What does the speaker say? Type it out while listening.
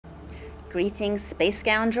Greetings, space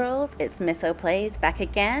scoundrels. It's Miss O'Plays back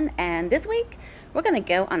again, and this week we're going to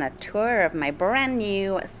go on a tour of my brand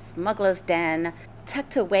new Smuggler's Den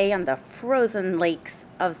tucked away on the frozen lakes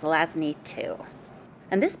of Zelazny II.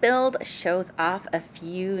 And this build shows off a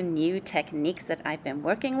few new techniques that I've been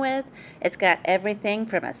working with. It's got everything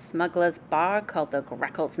from a smuggler's bar called the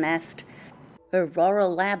Gracle's Nest, Aurora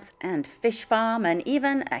Lab's and fish farm, and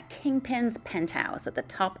even a Kingpin's penthouse at the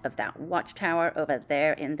top of that watchtower over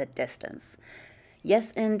there in the distance.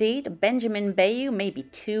 Yes, indeed, Benjamin Bayou may be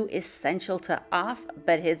too essential to off,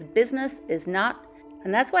 but his business is not.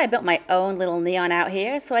 And that's why I built my own little neon out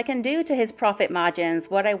here, so I can do to his profit margins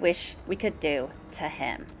what I wish we could do to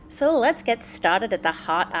him. So let's get started at the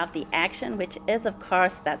heart of the action, which is of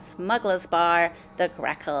course that smuggler's bar, the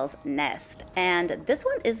Gracle's Nest. And this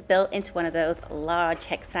one is built into one of those large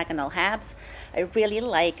hexagonal habs. I really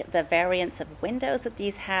like the variants of windows that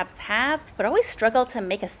these habs have, but always struggle to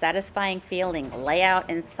make a satisfying feeling layout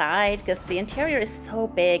inside because the interior is so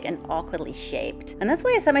big and awkwardly shaped. And that's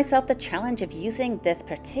why I set myself the challenge of using this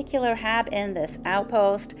particular hab in this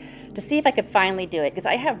outpost to see if I could finally do it, because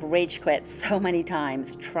I have rage quit so many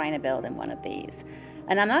times trying to build in one of these.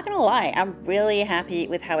 And I'm not gonna lie, I'm really happy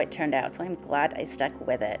with how it turned out, so I'm glad I stuck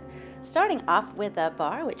with it. Starting off with a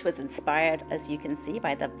bar, which was inspired, as you can see,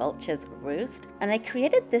 by the vulture's roost. And I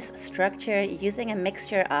created this structure using a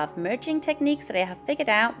mixture of merging techniques that I have figured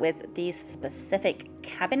out with these specific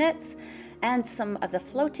cabinets and some of the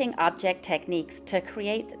floating object techniques to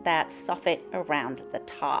create that soffit around the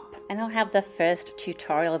top. And I'll have the first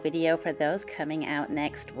tutorial video for those coming out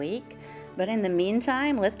next week. But in the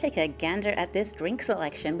meantime, let's take a gander at this drink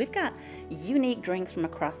selection. We've got unique drinks from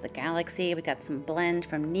across the galaxy. We've got some blend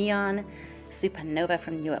from Neon, Supernova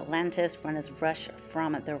from New Atlantis, Runner's Rush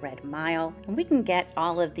from the Red Mile. And we can get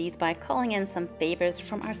all of these by calling in some favors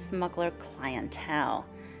from our smuggler clientele.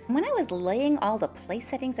 When I was laying all the place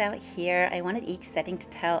settings out here, I wanted each setting to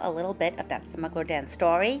tell a little bit of that Smuggler Den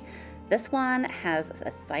story. This one has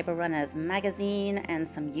a Cyberrunners magazine and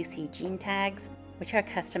some UC gene tags, which our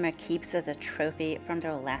customer keeps as a trophy from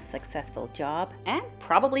their last successful job, and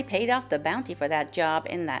probably paid off the bounty for that job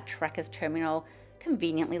in that Trekker's terminal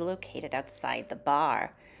conveniently located outside the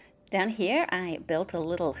bar. Down here, I built a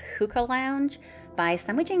little hookah lounge by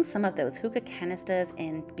sandwiching some of those hookah canisters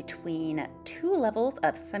in between two levels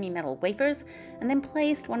of semi-metal wafers, and then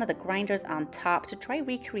placed one of the grinders on top to try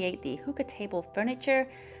recreate the hookah table furniture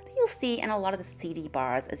that you'll see in a lot of the CD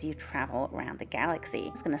bars as you travel around the galaxy.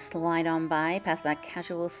 I'm just gonna slide on by past that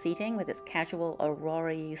casual seating with its casual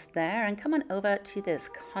Aurora use there, and come on over to this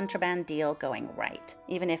Contraband deal going right,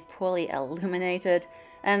 even if poorly illuminated.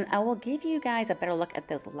 And I will give you guys a better look at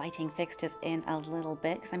those lighting fixtures in a little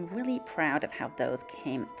bit, because I'm really proud of how those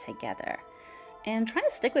came together. And trying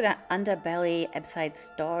to stick with that underbelly Ebside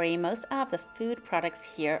story, most of the food products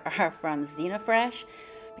here are from Xenofresh,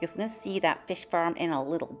 because we're going to see that fish farm in a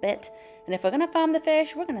little bit. And if we're going to farm the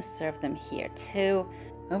fish, we're going to serve them here too.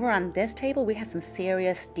 Over on this table, we have some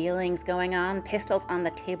serious dealings going on. Pistols on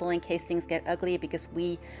the table in case things get ugly, because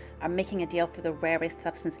we are making a deal for the rarest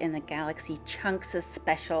substance in the galaxy, Chunks'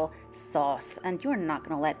 special sauce. And you're not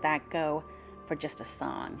going to let that go for just a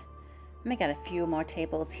song. We got a few more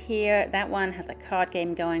tables here. That one has a card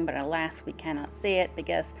game going, but alas, we cannot see it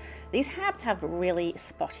because these habs have really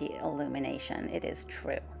spotty illumination. It is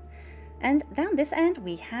true. And down this end,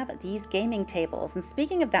 we have these gaming tables. And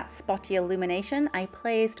speaking of that spotty illumination, I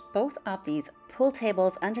placed both of these pool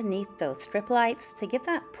tables underneath those strip lights to give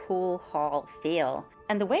that pool hall feel.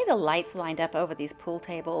 And the way the lights lined up over these pool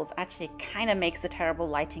tables actually kind of makes the terrible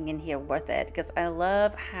lighting in here worth it, because I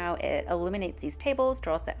love how it illuminates these tables,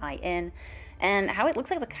 draws the eye in, and how it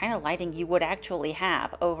looks like the kind of lighting you would actually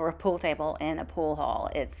have over a pool table in a pool hall.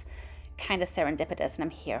 It's kind of serendipitous, and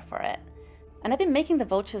I'm here for it. And I've been making the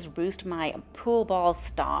vulture's roost my pool ball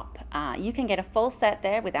stop. You can get a full set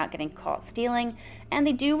there without getting caught stealing, and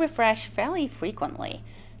they do refresh fairly frequently.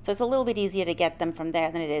 So it's a little bit easier to get them from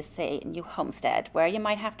there than it is, say, New Homestead, where you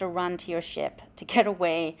might have to run to your ship to get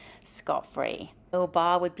away scot-free. No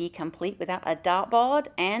bar would be complete without a dartboard,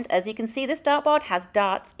 and as you can see, this dartboard has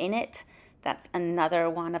darts in it. That's another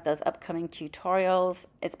one of those upcoming tutorials.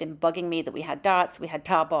 It's been bugging me that we had darts, we had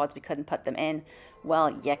dartboards, we couldn't put them in.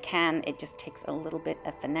 Well, you can, it just takes a little bit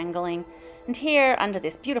of finagling. And here, under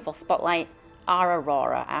this beautiful spotlight, our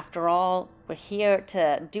Aurora. After all, we're here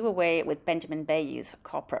to do away with Benjamin Bayou's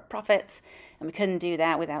corporate profits, and we couldn't do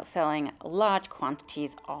that without selling large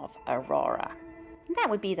quantities of Aurora. And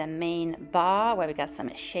that would be the main bar, where we got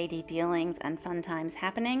some shady dealings and fun times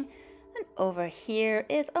happening. And over here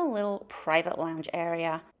is a little private lounge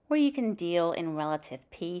area where you can deal in relative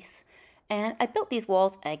peace. And I built these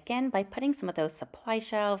walls again by putting some of those supply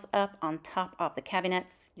shelves up on top of the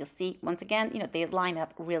cabinets. You'll see, once again, they line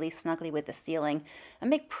up really snugly with the ceiling and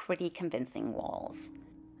make pretty convincing walls.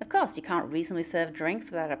 Of course, you can't reasonably serve drinks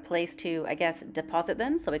without a place to, I guess, deposit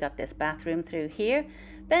them. So we got this bathroom through here.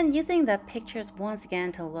 Been using the pictures once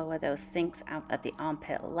again to lower those sinks out at the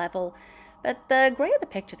armpit level. But the gray of the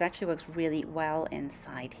pictures actually works really well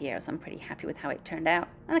inside here. So I'm pretty happy with how it turned out.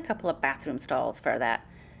 And a couple of bathroom stalls for that,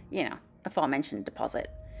 aforementioned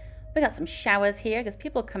deposit. We got some showers here because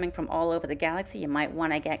people coming from all over the galaxy, you might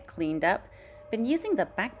want to get cleaned up. Been using the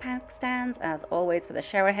backpack stands as always for the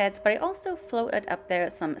shower heads, but I also floated up there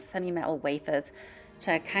some semi-metal wafers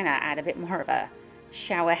to kind of add a bit more of a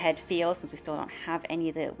shower head feel since we still don't have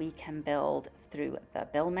any that we can build through the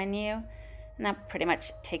build menu. And that pretty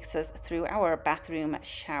much takes us through our bathroom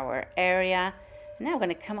shower area. Now we're going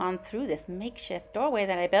to come on through this makeshift doorway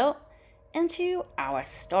that I built into our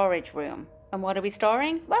storage room. And what are we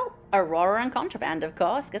storing? Well, Aurora and Contraband, of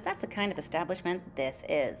course, because that's the kind of establishment this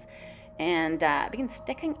is. And begin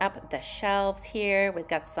sticking up the shelves here. We've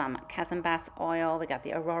got some Kazambas oil. We got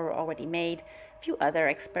the Aurora already made. A few other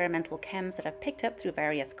experimental chems that I've picked up through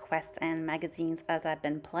various quests and magazines as I've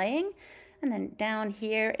been playing. And then down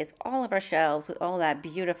here is all of our shelves with all that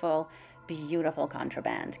beautiful, beautiful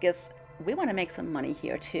contraband. Because we want to make some money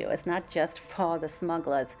here too. It's not just for the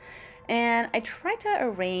smugglers. And I tried to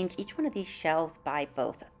arrange each one of these shelves by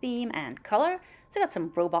both theme and color. So I got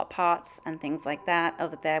some robot parts and things like that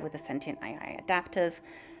over there with the sentient AI adapters,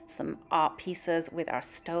 some art pieces with our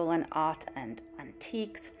stolen art and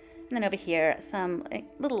antiques, and then over here some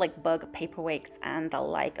little bug paperweights and the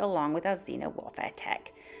like, along with our Xeno warfare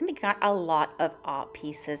tech. And we got a lot of art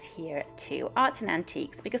pieces here too, arts and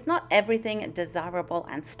antiques, because not everything desirable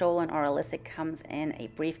and stolen or illicit comes in a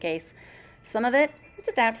briefcase. Some of it is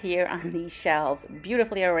just out here on these shelves,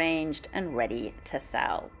 beautifully arranged and ready to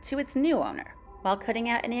sell to its new owner, while cutting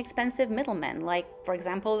out any expensive middlemen, like, for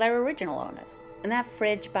example, their original owners. And that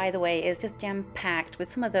fridge, by the way, is just jam-packed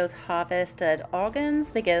with some of those harvested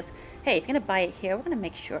organs, because, hey, if you're going to buy it here, we're going to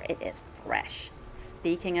make sure it is fresh.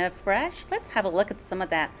 Speaking of fresh, let's have a look at some of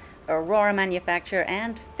that Aurora manufacture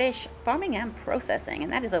and fish farming and processing,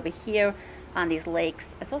 and that is over here on these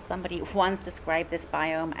lakes. I saw somebody once describe this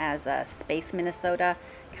biome as Space Minnesota.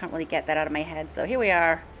 Can't really get that out of my head, so here we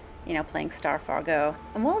are, playing Star Fargo.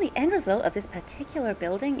 And while the end result of this particular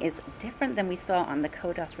building is different than we saw on the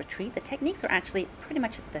Kodos retreat, the techniques are actually pretty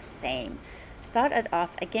much the same. Started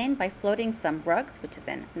off again by floating some rugs, which is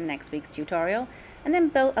in next week's tutorial, and then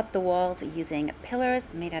built up the walls using pillars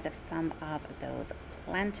made out of some of those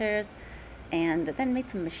planters, and then made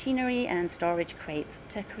some machinery and storage crates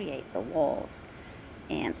to create the walls.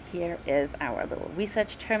 And here is our little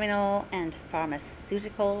research terminal and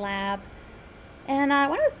pharmaceutical lab. And when I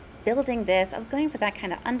was building this, I was going for that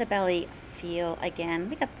kind of underbelly feel again.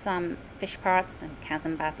 We got some fish parts and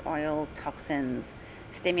Kazambas oil, toxins,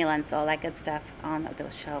 stimulants, all that good stuff on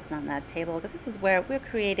those shelves and on that table, because this is where we're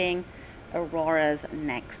creating Aurora's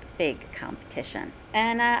next big competition.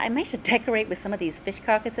 And I managed to decorate with some of these fish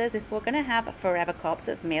carcasses. If we're going to have forever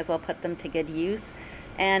corpses, may as well put them to good use.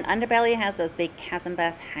 And underbelly has those big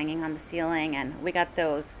Kazambas hanging on the ceiling, and we got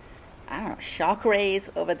those, shark rays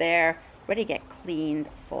over there ready to get cleaned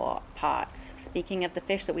for parts. Speaking of the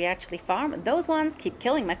fish that we actually farm, those ones keep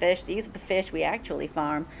killing my fish. These are the fish we actually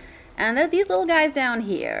farm. And there are these little guys down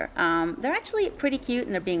here. They're actually pretty cute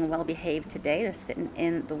and they're being well behaved today. They're sitting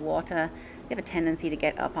in the water. They have a tendency to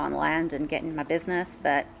get up on land and get in my business,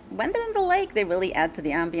 but when they're in the lake, they really add to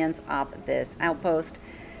the ambience of this outpost.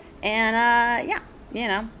 And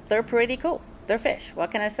they're pretty cool. They're fish,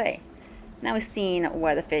 what can I say? Now we've seen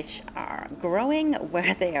where the fish are growing,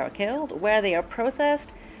 where they are killed, where they are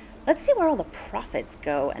processed. Let's see where all the profits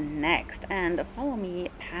go next, and follow me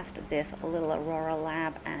past this little Aurora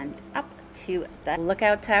lab and up to the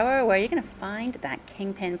lookout tower, where you're going to find that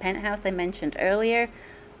Kingpin penthouse I mentioned earlier,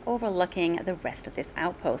 overlooking the rest of this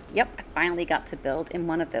outpost. Yep, I finally got to build in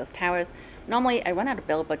one of those towers. Normally I run out of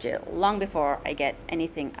build budget long before I get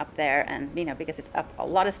anything up there, and because it's up a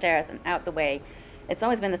lot of stairs and out the way, it's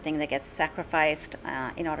always been the thing that gets sacrificed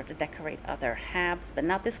in order to decorate other habs, but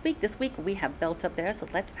not this week. This week we have built up there, so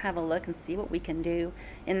let's have a look and see what we can do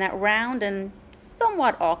in that round and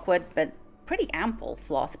somewhat awkward but pretty ample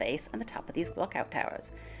floor space on the top of these lookout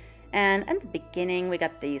towers. And at the beginning, we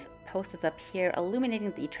got these posters up here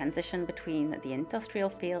illuminating the transition between the industrial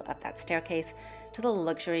feel of that staircase to the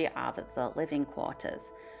luxury of the living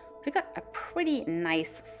quarters. We got a pretty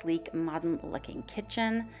nice, sleek, modern-looking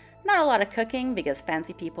kitchen. Not a lot of cooking because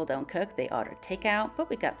fancy people don't cook, they order takeout,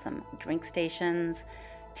 but we got some drink stations,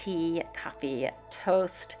 tea, coffee,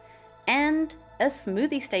 toast, And a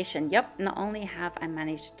smoothie station. Yep, not only have I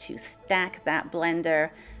managed to stack that blender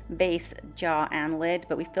base, jar, and lid,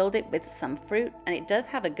 but we filled it with some fruit, and it does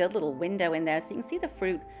have a good little window in there so you can see the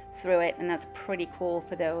fruit through it, and that's pretty cool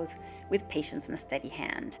for those with patience and a steady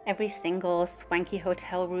hand. Every single swanky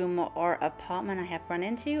hotel room or apartment I have run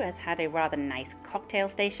into has had a rather nice cocktail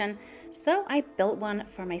station, so I built one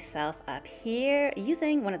for myself up here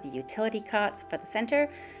using one of the utility carts for the center,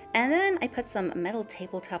 and then I put some metal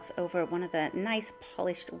tabletops over one of the nice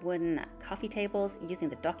polished wooden coffee tables using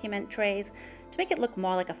the document trays to make it look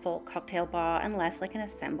more like a full cocktail bar and less like an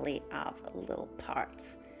assembly of little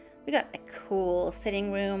parts. We got a cool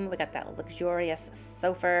sitting room, we got that luxurious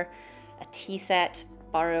sofa, a tea set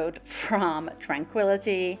borrowed from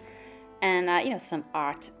Tranquility, and some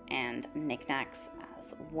art and knickknacks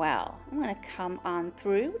as well. I'm going to come on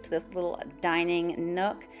through to this little dining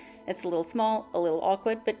nook. It's a little small, a little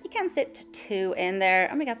awkward, but you can sit two in there.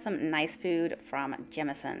 And we got some nice food from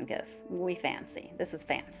Jemison because we fancy. This is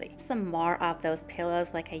fancy. Some more of those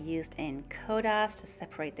pillows like I used in Kodas to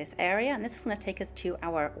separate this area. And this is going to take us to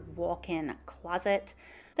our walk-in closet.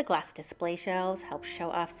 The glass display shelves help show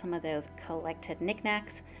off some of those collected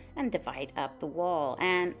knickknacks and divide up the wall.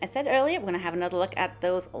 And I said earlier, we're going to have another look at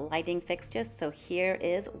those lighting fixtures. So here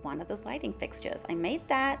is one of those lighting fixtures. I made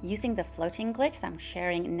that using the floating glitch that I'm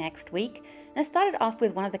sharing next week. And I started off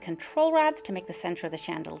with one of the control rods to make the center of the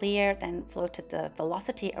chandelier, then floated the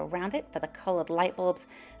velocity around it for the colored light bulbs,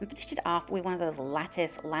 and finished it off with one of those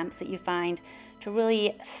lattice lamps that you find to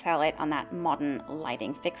really sell it on that modern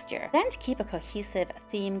lighting fixture. Then to keep a cohesive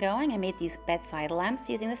theme going, I made these bedside lamps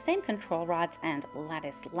using the same control rods and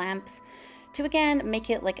lattice lamps to again make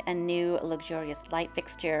it like a new luxurious light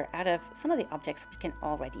fixture out of some of the objects we can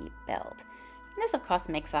already build. And this of course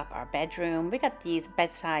makes up our bedroom. We got these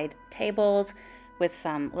bedside tables with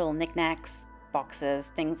some little knickknacks,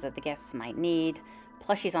 boxes, things that the guests might need,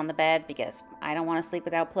 plushies on the bed because I don't want to sleep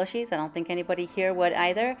without plushies. I don't think anybody here would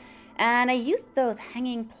either. And I used those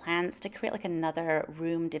hanging plants to create like another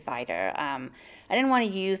room divider. I didn't want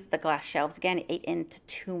to use the glass shelves again. It ate into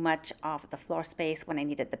too much of the floor space when I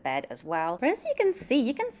needed the bed as well. But as you can see,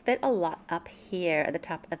 you can fit a lot up here at the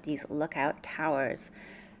top of these lookout towers.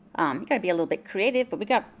 You gotta be a little bit creative, but we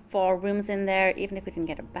got 4 rooms in there. Even if we didn't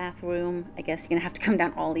get a bathroom, I guess you're gonna have to come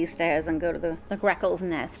down all these stairs and go to the Grackl's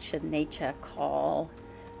nest should nature call.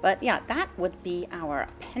 But yeah, that would be our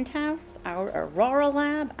penthouse, our Aurora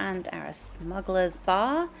Lab, and our Smugglers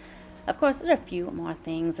bar. Of course, there are a few more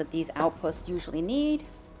things that these outposts usually need,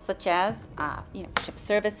 such as ship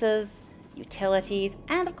services, utilities,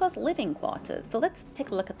 and of course living quarters. So let's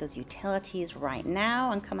take a look at those utilities right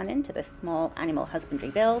now and come on into this small animal husbandry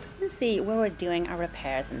build and see where we're doing our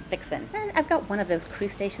repairs and fixing. And I've got one of those crew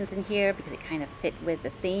stations in here because it kind of fit with the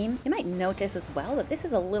theme. You might notice as well that this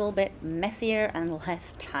is a little bit messier and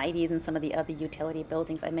less tidy than some of the other utility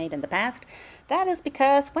buildings I made in the past. That is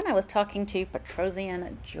because when I was talking to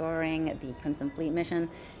Petrosian during the Crimson Fleet mission,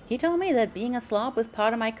 he told me that being a slob was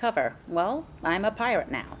part of my cover. Well, I'm a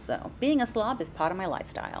pirate now, so being a slob is part of my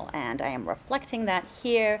lifestyle, and I am reflecting that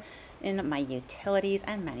here in my utilities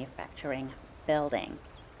and manufacturing building.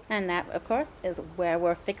 And that, of course, is where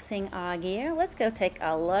we're fixing our gear. Let's go take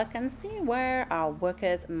a look and see where our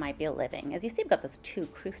workers might be living. As you see, we've got those 2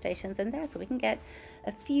 crew stations in there, so we can get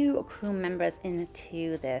a few crew members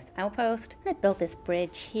into this outpost. And I built this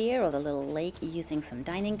bridge here, or the little lake, using some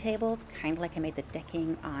dining tables, kind of like I made the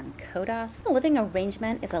decking on Kodas. The living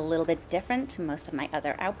arrangement is a little bit different to most of my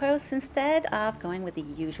other outposts. Instead of going with the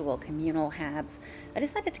usual communal habs, I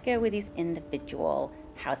decided to go with these individual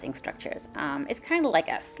housing structures. It's kind of like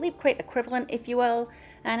a sleep crate equivalent, if you will,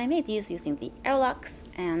 and I made these using the airlocks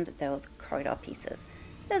and those corridor pieces.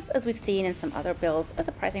 There's, as we've seen in some other builds, a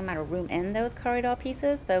surprising amount of room in those corridor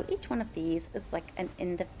pieces, so each one of these is like an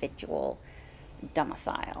individual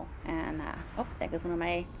domicile. And oh, there goes one of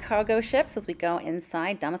my cargo ships as we go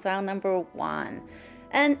inside domicile number 1.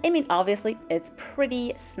 And I mean, obviously it's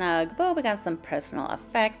pretty snug, but we got some personal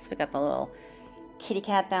effects. We got the little kitty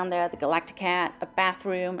cat down there, the Galactic cat, a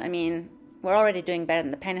bathroom. I mean, we're already doing better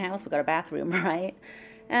than the penthouse. We got a bathroom, right?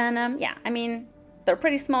 And yeah, I mean, they're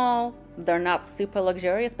pretty small. They're not super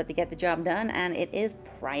luxurious, but they get the job done, and it is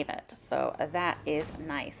private, so that is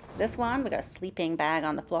nice. This one, we got a sleeping bag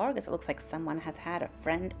on the floor because it looks like someone has had a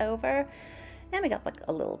friend over. And we got like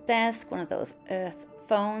a little desk, one of those Earth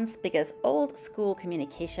phones, because old school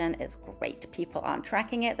communication is great. People aren't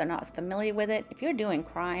tracking it, they're not as familiar with it. If you're doing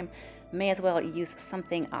crime, may as well use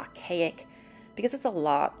something archaic because it's a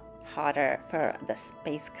lot harder for the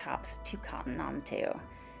space cops to cotton on to.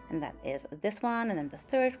 And that is this one, and then the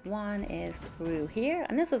third one is through here,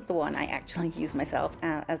 and this is the one I actually use myself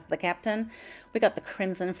as the captain. We got the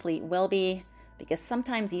Crimson Fleet Wilby, because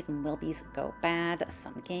sometimes even Wilbys go bad.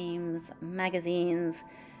 Some games, magazines,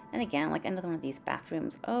 and again, like another one of these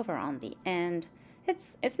bathrooms over on the end.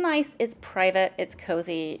 It's nice, it's private, it's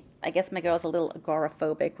cozy. I guess my girl's a little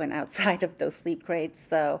agoraphobic when outside of those sleep crates,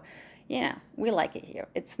 so yeah, we like it here.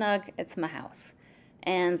 It's snug, it's my house.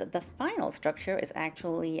 And the final structure is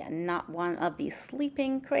actually not one of these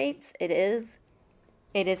sleeping crates. It is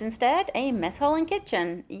instead a mess hall and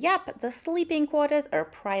kitchen. Yep, the sleeping quarters are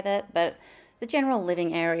private, but the general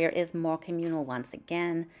living area is more communal once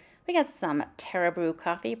again. We got some Terra Brew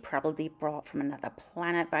coffee, probably brought from another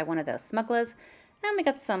planet by one of those smugglers. And we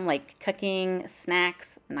got some like cooking,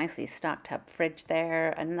 snacks, nicely stocked up fridge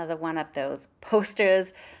there. Another one of those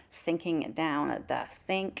posters sinking down the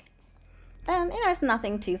sink. And, it's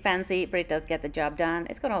nothing too fancy, but it does get the job done.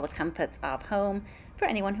 It's got all the comforts of home for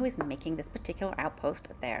anyone who is making this particular outpost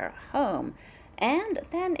their home. And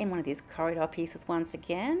then in one of these corridor pieces, once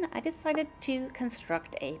again, I decided to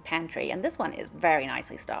construct a pantry. And this one is very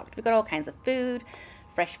nicely stocked. We've got all kinds of food,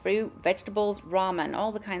 fresh fruit, vegetables, ramen,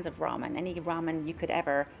 all the kinds of ramen, any ramen you could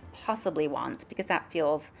ever possibly want, because that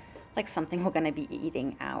feels like something we're going to be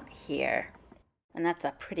eating out here. And that's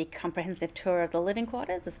a pretty comprehensive tour of the living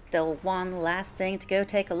quarters. There's still one last thing to go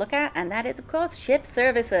take a look at, and that is, of course, ship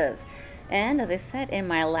services. And as I said in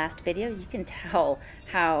my last video, you can tell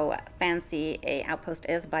how fancy a outpost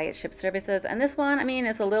is by its ship services. And this one, I mean,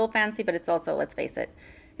 it's a little fancy, but it's also, let's face it,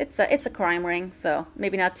 it's a crime ring, so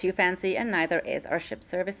maybe not too fancy, and neither is our ship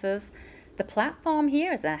services. The platform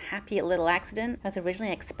here is a happy little accident. I was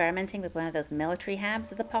originally experimenting with one of those military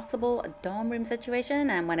habs as a possible dorm room situation,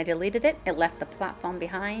 and when I deleted it, it left the platform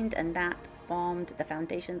behind, and that formed the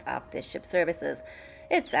foundations of this ship services.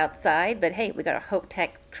 It's outside, but hey, we got a Hope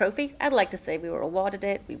Tech trophy. I'd like to say we were awarded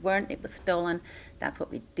it. We weren't. It was stolen. That's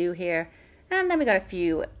what we do here. And then we got a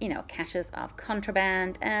few, caches of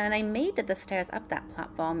contraband, and I made the stairs up that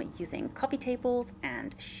platform using coffee tables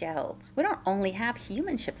and shelves. We don't only have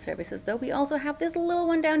human ship services though, we also have this little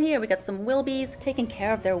one down here. We got some Wilbys taking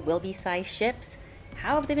care of their Wilby-sized ships.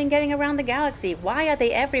 How have they been getting around the galaxy? Why are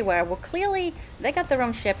they everywhere? Well, clearly they got their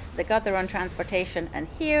own ships, they got their own transportation, and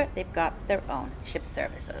here they've got their own ship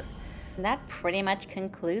services. And that pretty much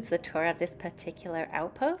concludes the tour of this particular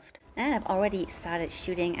outpost. And I've already started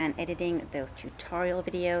shooting and editing those tutorial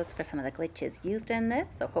videos for some of the glitches used in this,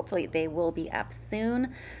 so hopefully they will be up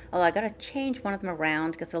soon. Although I gotta change one of them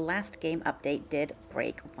around because the last game update did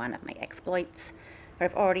break one of my exploits. But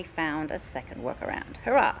I've already found a second workaround.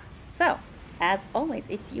 Hurrah! So, as always,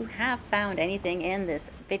 if you have found anything in this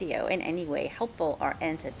video in any way helpful or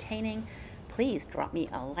entertaining, please drop me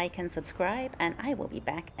a like and subscribe, and I will be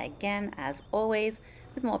back again, as always,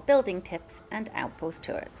 with more building tips and outpost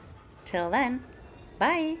tours. Till then,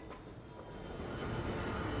 bye!